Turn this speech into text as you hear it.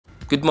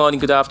Good morning,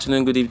 good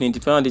afternoon, good evening,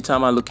 depending on the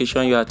time and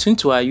location. You are tuned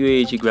to our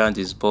UAAG GRANT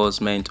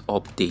Disbursement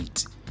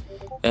update.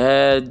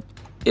 A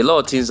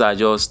lot of things are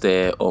just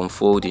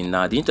unfolding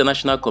now. The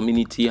international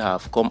community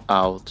have come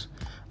out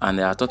and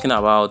they are talking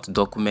about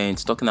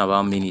documents, talking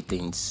about many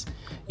things.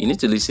 You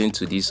need to listen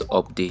to this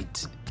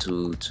update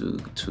to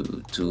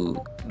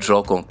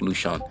draw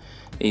conclusion.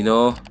 You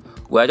know,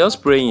 we are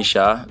just praying,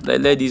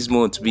 let this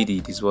month be the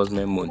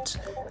disbursement month.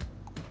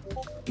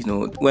 You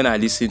know, when I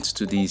listened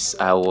to this,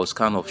 I was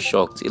kind of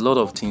shocked. A lot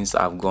of things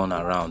have gone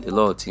around, a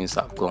lot of things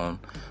have gone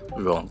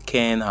wrong.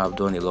 Ken have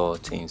done a lot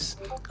of things,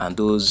 and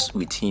those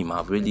with him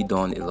have really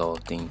done a lot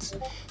of things.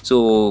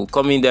 So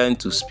coming down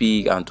to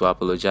speak and to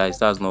apologize,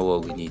 that's not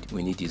what we need.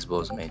 We need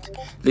disbursement.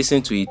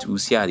 Listen to it, we'll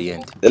see at the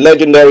end. The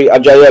legendary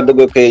Ajaya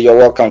Dogoke, you're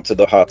welcome to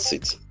the hot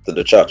seat, to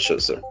the chat show,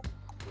 sir.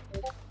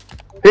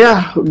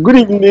 Yeah, good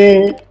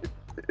evening,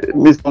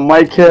 Mr.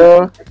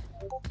 Michael.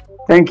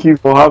 Thank you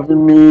for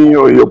having me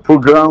on your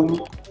program.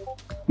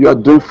 You are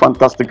doing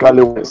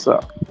fantastically well, sir.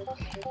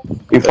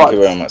 Thank you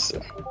very much, sir.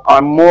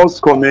 I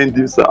must commend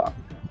you, sir.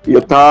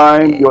 Your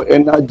time, your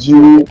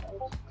energy,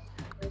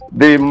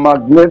 the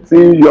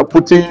magnetic you are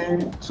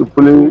putting to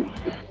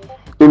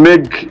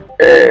make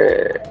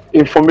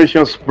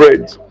information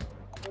spread.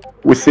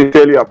 We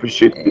sincerely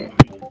appreciate it.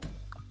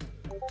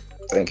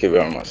 Thank you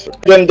very much, sir.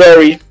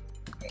 Legendary,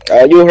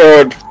 you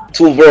heard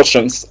two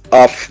versions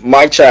of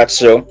my chat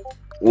show.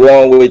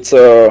 One with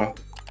the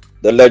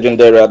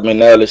legendary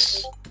Admin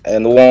Ellis,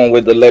 and one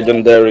with the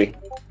legendary,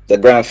 the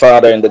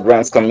grandfather in the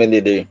grants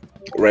community,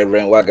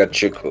 Reverend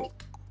Uaag.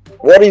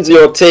 What is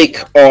your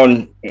take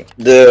on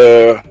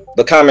the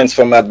comments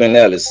from Admin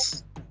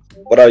Ellis?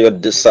 What are your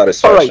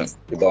dissatisfactions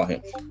about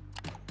him?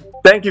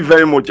 Thank you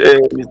very much,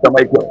 Mr.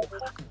 Michael.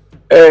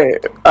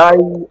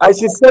 I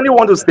sincerely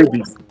want to say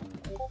this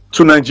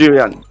to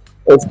Nigerians,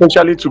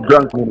 especially to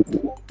grant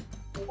community.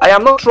 I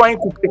am not trying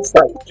to take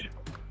side.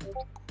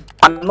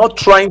 I'm not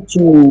trying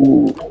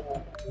to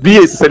be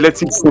a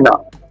selective sinner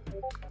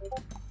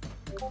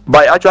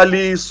by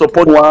actually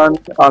supporting one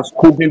and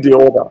scolding the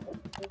other.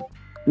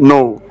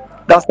 No,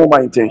 that's not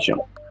my intention.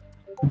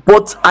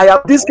 But I am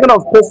this kind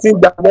of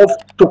person that loves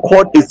to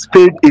call a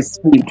spade a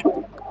spade.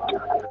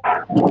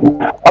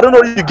 I don't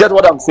know if you get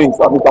what I'm saying,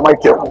 Mr.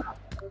 Michael.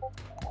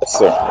 Yes,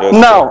 sir. Yes,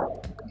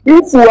 now,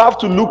 if we have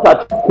to look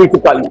at it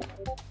critically,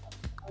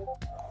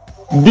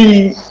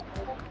 the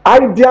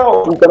idea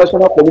of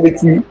international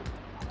community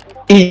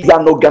is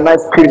an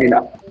organized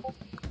criminal,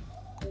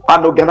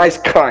 an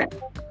organized crime.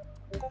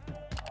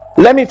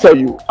 Let me tell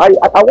you, I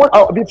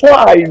want before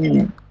I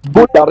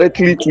go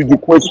directly to the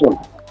question,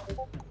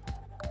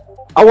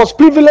 I was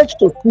privileged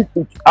to speak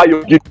with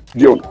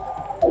AGPGN,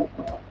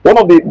 one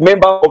of the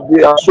members of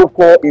the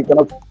so-called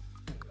international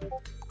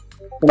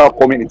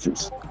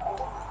communities,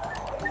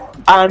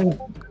 and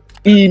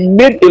he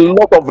made a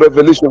lot of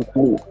revelations to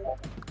me.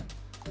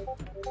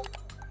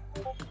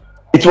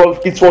 It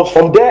was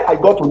from there I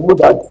got to know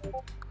that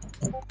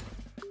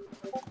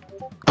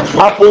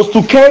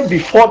Apostle Ken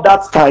before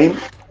that time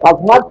has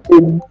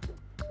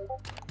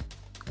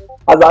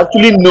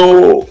actually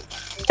know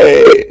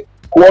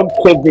one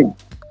Kevin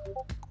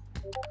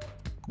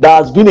that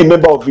has been a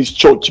member of his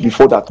church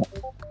before that time.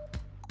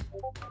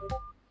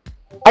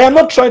 I am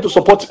not trying to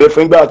support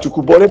Reverend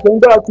Atuku, but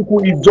Reverend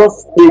Atuku is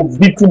just a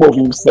victim of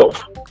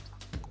himself.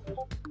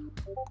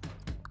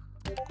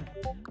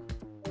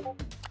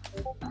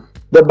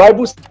 The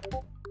Bible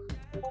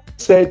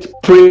said,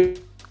 pray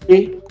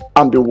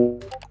and be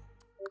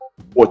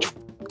watchful.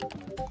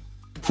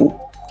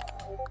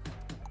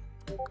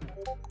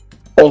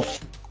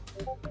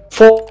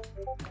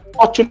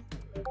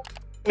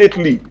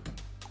 Unfortunately,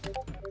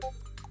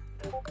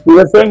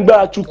 Reverend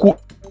Atuku,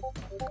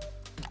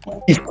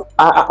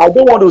 I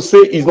don't want to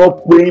say he's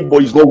not praying,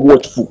 but he's not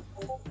watchful.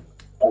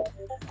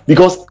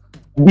 Because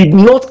did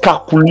not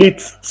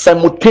calculate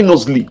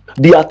simultaneously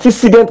the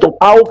antecedent of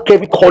how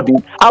Kevin called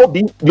him, how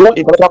the whole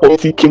international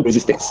community came to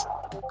resistance.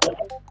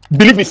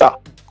 Believe me, sir.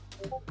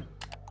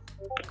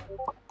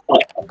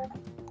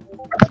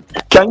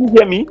 Can you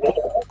hear me?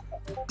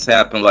 It's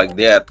happened like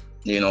that,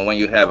 you know, when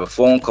you have a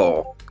phone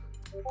call,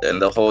 then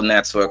the whole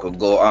network will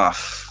go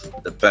off,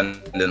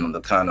 depending on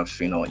the kind of,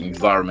 you know,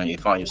 environment you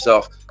find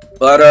yourself.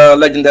 But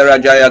legendary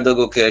Ajaya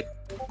Dogoke,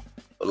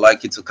 I'd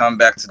like you to come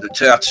back to the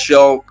chat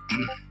show.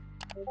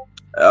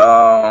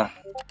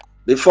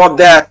 Before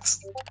that,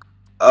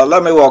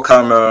 let me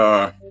welcome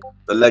the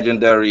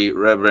legendary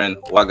Reverend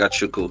Uaag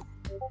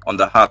on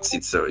the hot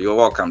seat, sir. You're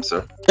welcome,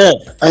 sir. Yeah,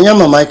 I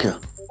am a Michael.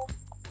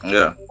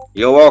 Yeah,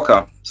 you're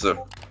welcome, sir.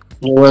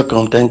 You're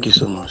welcome. Thank you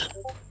so much.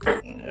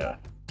 Yeah.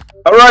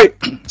 All right,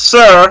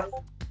 sir.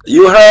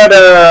 You heard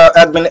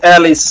Admin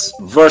Ellis'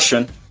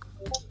 version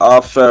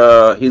of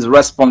his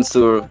response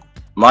to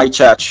my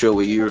chat show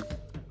with you.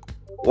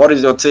 What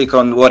is your take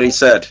on what he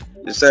said?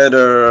 He said,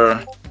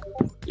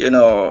 you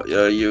know,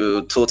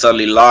 you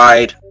totally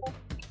lied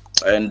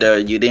and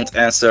you didn't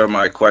answer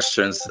my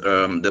questions.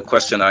 The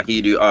question I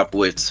hit you up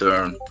with,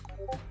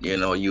 you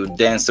know, you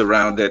danced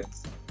around it.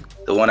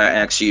 The one I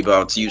asked you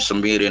about you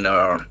submitting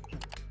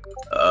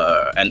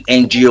an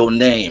NGO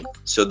name.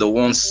 So the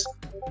ones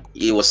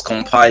he was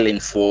compiling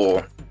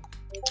for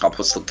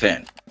Apostle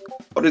Ken.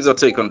 What is your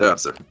take on that,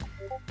 sir?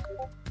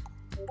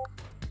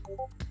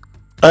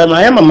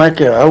 I am a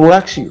Michael. I will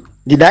ask you,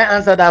 did I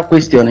answer that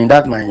question in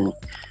that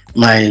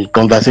my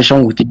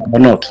conversation with you or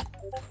not?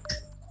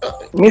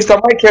 Mr.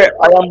 Michael,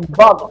 I am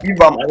back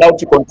if I'm allowed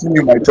to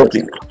continue my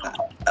talking.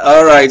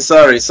 All right,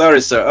 sorry,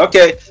 sir.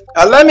 Okay,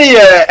 let me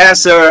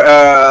answer.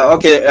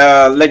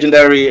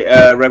 Legendary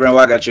Reverend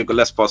Uaag.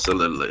 Let's pause a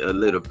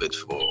little bit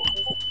for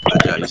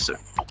Ajayi, sir.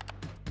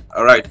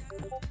 All right,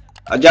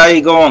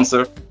 Ajayi, go on,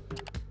 sir.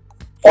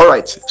 All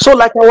right. So,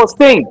 like I was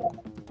saying,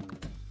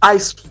 I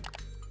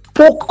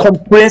spoke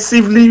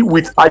comprehensively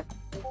with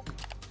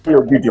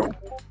Gideon.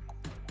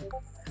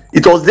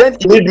 It was then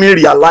he made me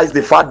realize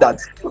the fact that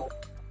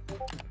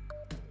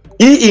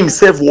he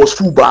himself was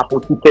fooled by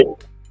Apostle Ken.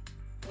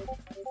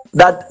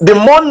 That the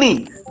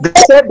money, the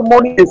said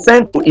money they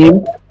sent to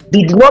him,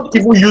 did not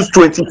even use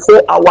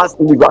 24 hours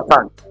in his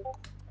account.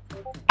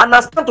 And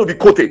I stand to be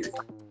quoted.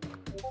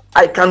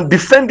 I can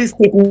defend this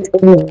statement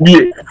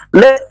anywhere.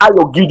 Let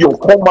Ayo Gideon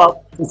come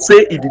out to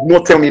say he did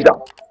not tell me that.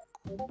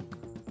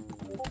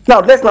 Now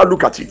let's now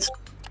look at it.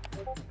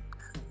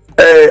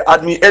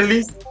 Admin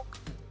Ellis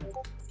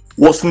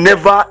was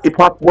never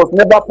part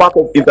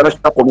of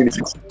international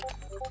communities.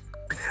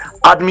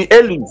 Admin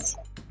Ellis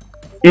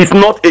is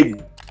not a.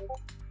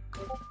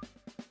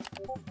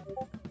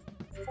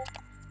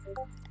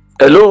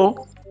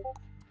 Hello.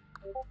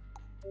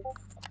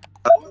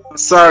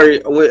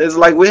 Sorry, it's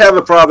like we have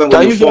a problem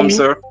with your phone,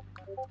 sir.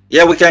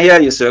 Yeah, we can hear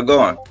you, sir. Go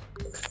on.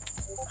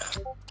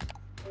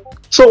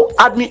 So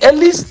Admin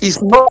Ellis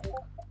is not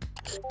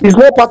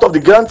part of the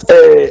grant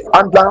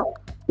handler.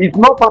 It's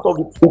not part of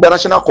the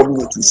international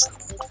communities.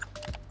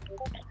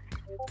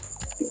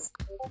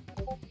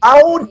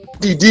 How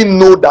did he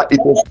know that it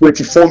was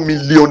 24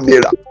 million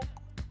naira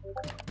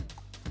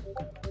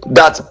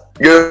that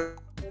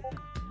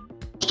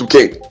to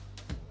get?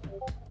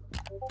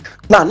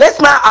 Now let's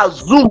now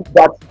assume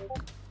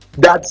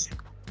that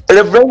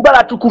Reverend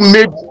Baratuku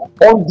made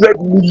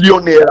 100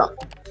 million naira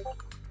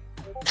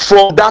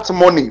from that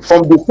money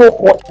from the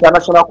so-called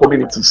international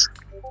communities,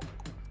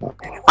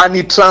 and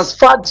he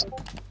transferred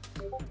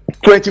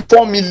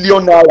 24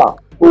 million naira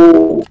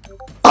to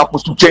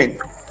Apostle Ken.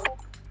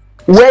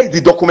 Where is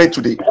the document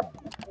today?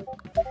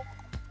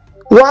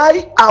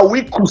 Why are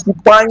we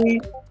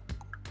crucifying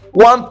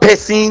one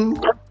person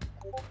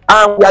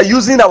and we are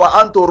using our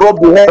hand to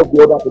rub the head of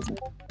the other person?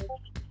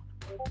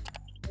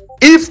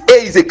 If A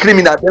is a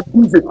criminal, then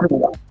B is a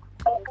criminal.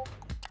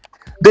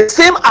 The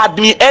same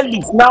Admin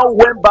Ellis now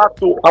went back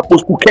to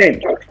Apostle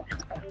Ken.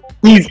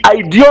 His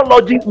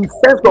ideology, his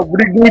sense of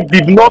reasoning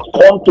did not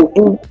come to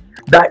him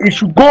that he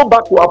should go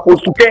back to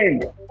Apostle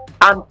Ken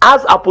and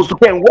ask Apostle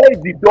Ken, where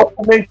is the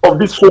document of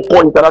this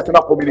so-called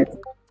international community?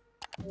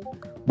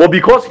 But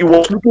because he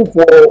was looking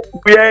for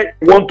where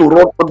he want to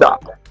run under,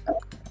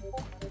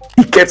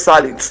 he kept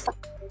silent.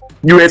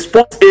 You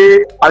expose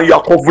A and you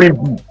are covering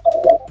B.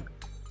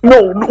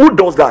 No, who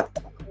does that?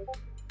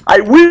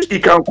 I wish he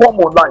can come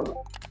online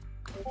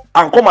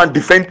and come and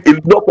defend a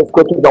lot of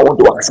questions I want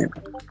to ask him.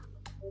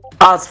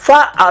 As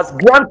far as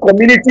grant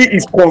community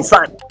is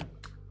concerned,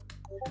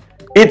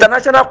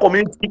 international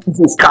community is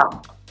a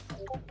scam.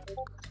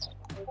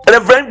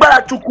 Reverend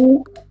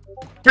Baratuku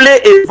play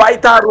a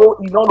vital role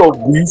in all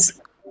of this.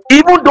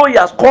 Even though he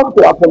has come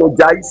to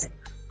apologize,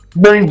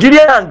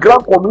 Nigerian and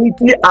grant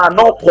community are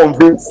not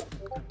convinced.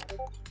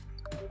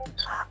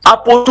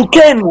 Apostle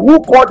Ken, who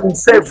called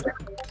himself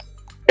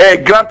a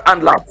grant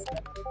handler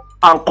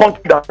and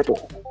country director,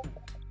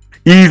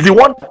 he is the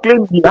one that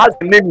claimed he has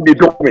the name in the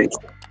document.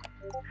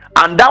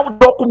 And that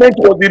document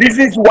was the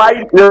reasons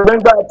why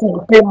Reverend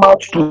Baratuku came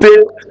out to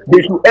say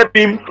they should help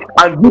him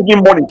and give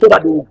him money so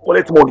that they will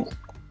collect money.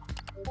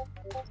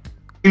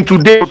 In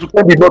today,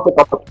 Apostle did not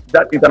talk about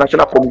that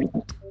international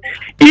community.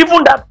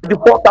 Even that the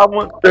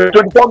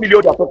 24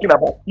 million they are talking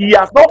about, he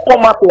has not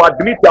come out to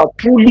admit that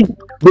truly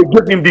they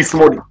gave him this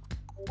money.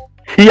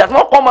 He has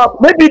not come out.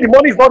 Maybe the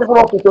money is not even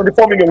up to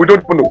 24 million. We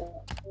don't even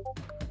know.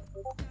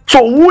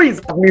 So who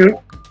is Admin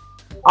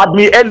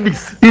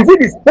Ellis? Is it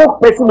the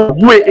spokesperson of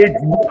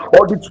UAAG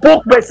or the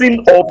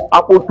spokesperson of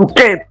Apostle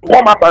Ken to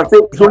come out and say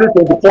it's only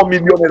 24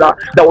 million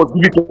that was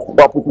given to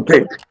Apostle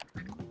Ken?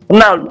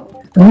 Now,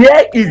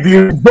 where is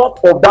the result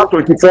of that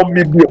 24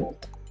 million?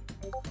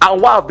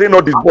 And why have they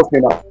not disbursed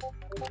now?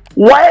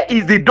 Why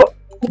is the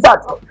in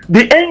fact,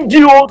 the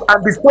NGOs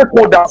and the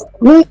stakeholders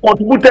who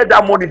contributed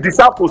that money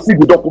deserve to see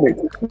the document.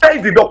 Where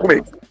is the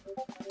document?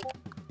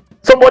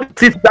 Somebody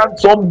sits down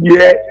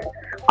somewhere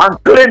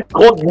and claim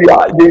because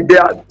they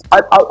are.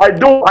 I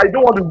don't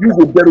want to use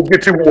a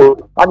derogatory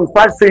word, and he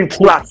starts saying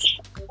trash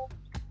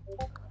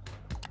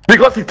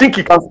because he thinks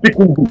he can speak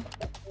English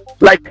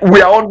like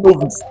we are all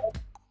novice.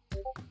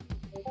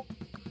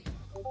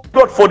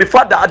 God for the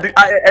fact that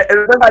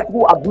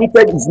who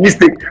admitted his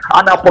mistake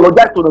and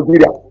apologized to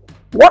Nigeria.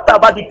 What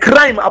about the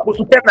crime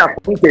Apostle Ken has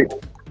committed?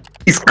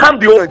 He scammed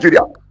the whole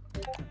Nigeria.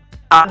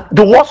 And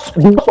the worst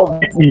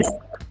of it is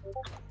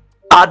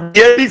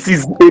Adielis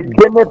is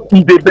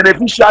a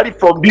beneficiary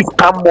from this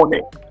scam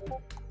money.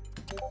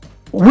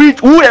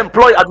 Who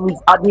employed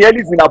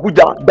Adielis in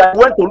Abuja that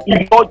went to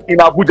lodge in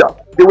Abuja?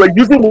 They were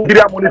using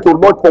Nigerian money to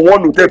lodge from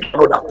one hotel to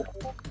another.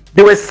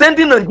 They were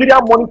sending Nigerian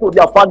money to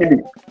their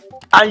family,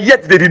 and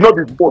yet they did not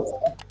disburse.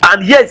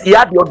 And yes, he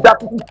had the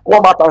audacity to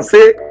come out and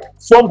say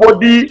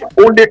somebody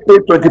only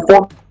paid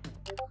 24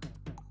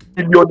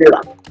 million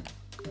naira.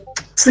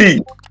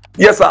 See,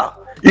 yes, sir.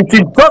 It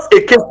is just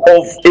a case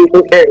of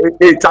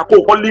a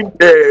charcoal holding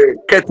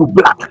kettle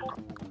black.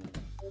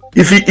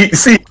 If he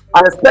see,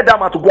 I expect that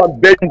man to go and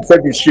bury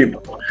himself in shame.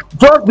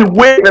 Just the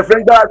way the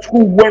Reverend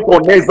who went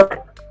on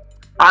exile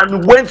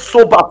and went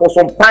sober for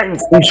some time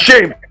in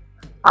shame,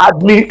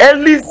 Admin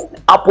Ellis,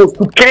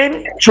 Apostle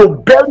Ken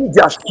should bury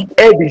their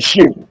head in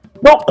shame.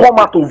 Not come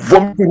out to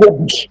vomit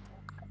rubbish.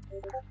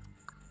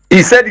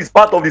 He said he's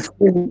part of the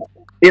school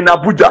in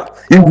Abuja.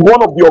 He's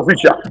one of the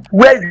officials.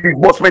 Where is the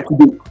disbursement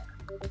today?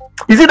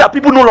 Is it that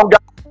people no longer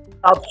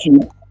have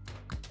children?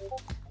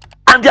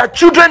 And their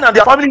children and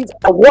their families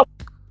are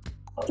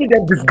watching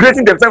them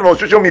disgracing themselves on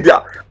social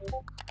media?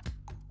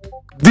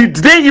 Did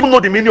they even know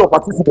the meaning of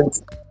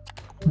participants?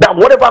 That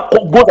whatever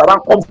goes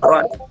around comes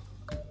around.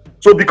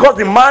 So because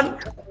the man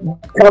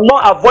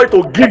cannot avoid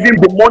to give him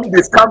the money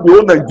they scam the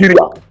whole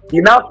Nigeria, he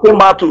now came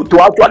out to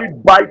actually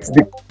bite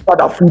the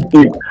father food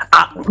in,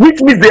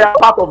 which means they are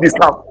part of the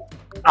scam.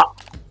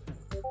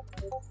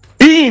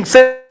 He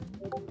himself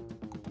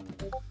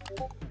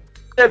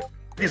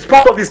is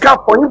part of the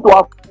scam for him to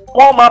have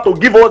come out to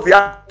give us the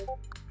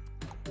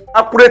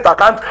accurate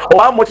account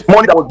or how much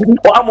money that was given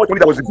or how much money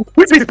that was given,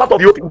 which means it's part of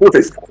the open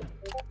protest.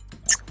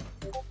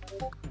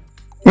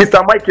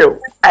 Mr. Michael,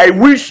 I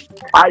wish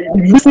I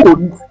listen to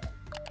this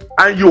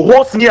and you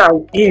host me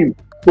and him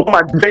to come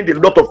and defend a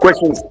lot of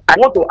questions. I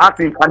want to ask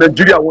him and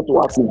Nigeria want to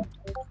ask him.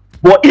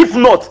 But if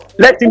not,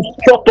 let him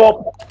shut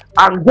up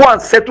and go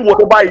and settle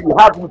whatever he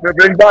has with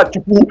Reverend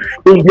people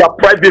in their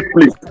private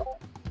place.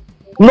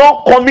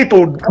 Not coming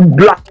to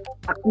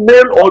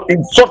blackmail or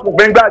insult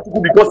Reverend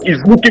people because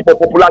he's looking for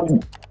popularity.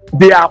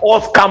 They are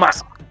all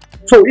scammers.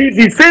 So if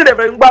he says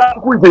Reverend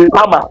people is a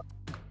scammer,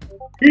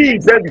 he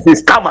himself is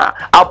a scammer.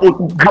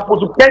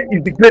 Apostle Ken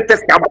is the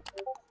greatest scammer.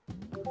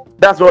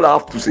 That's all I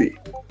have to say.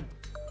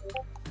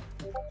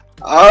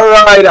 All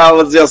right, I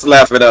was just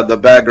laughing at the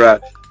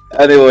background.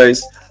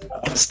 Anyways,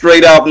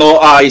 straight up, no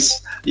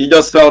ice. You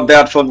just felt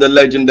that from the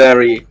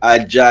legendary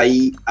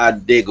Ajayi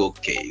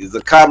Adegoke. He's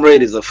a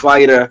comrade, he's a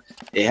fighter.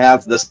 He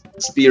has the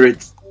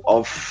spirit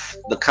of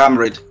the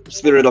comrade,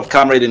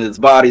 in his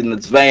body, in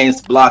his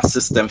veins, blood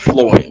system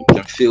flowing. You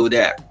can feel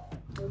that.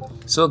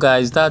 So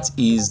guys, that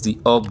is the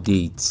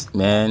update,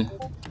 man.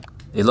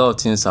 A lot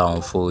of things are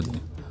unfolding.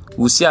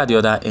 We'll see at the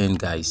other end,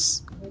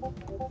 guys.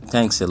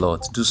 Thanks a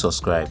lot. Do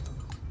subscribe.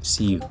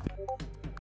 See you.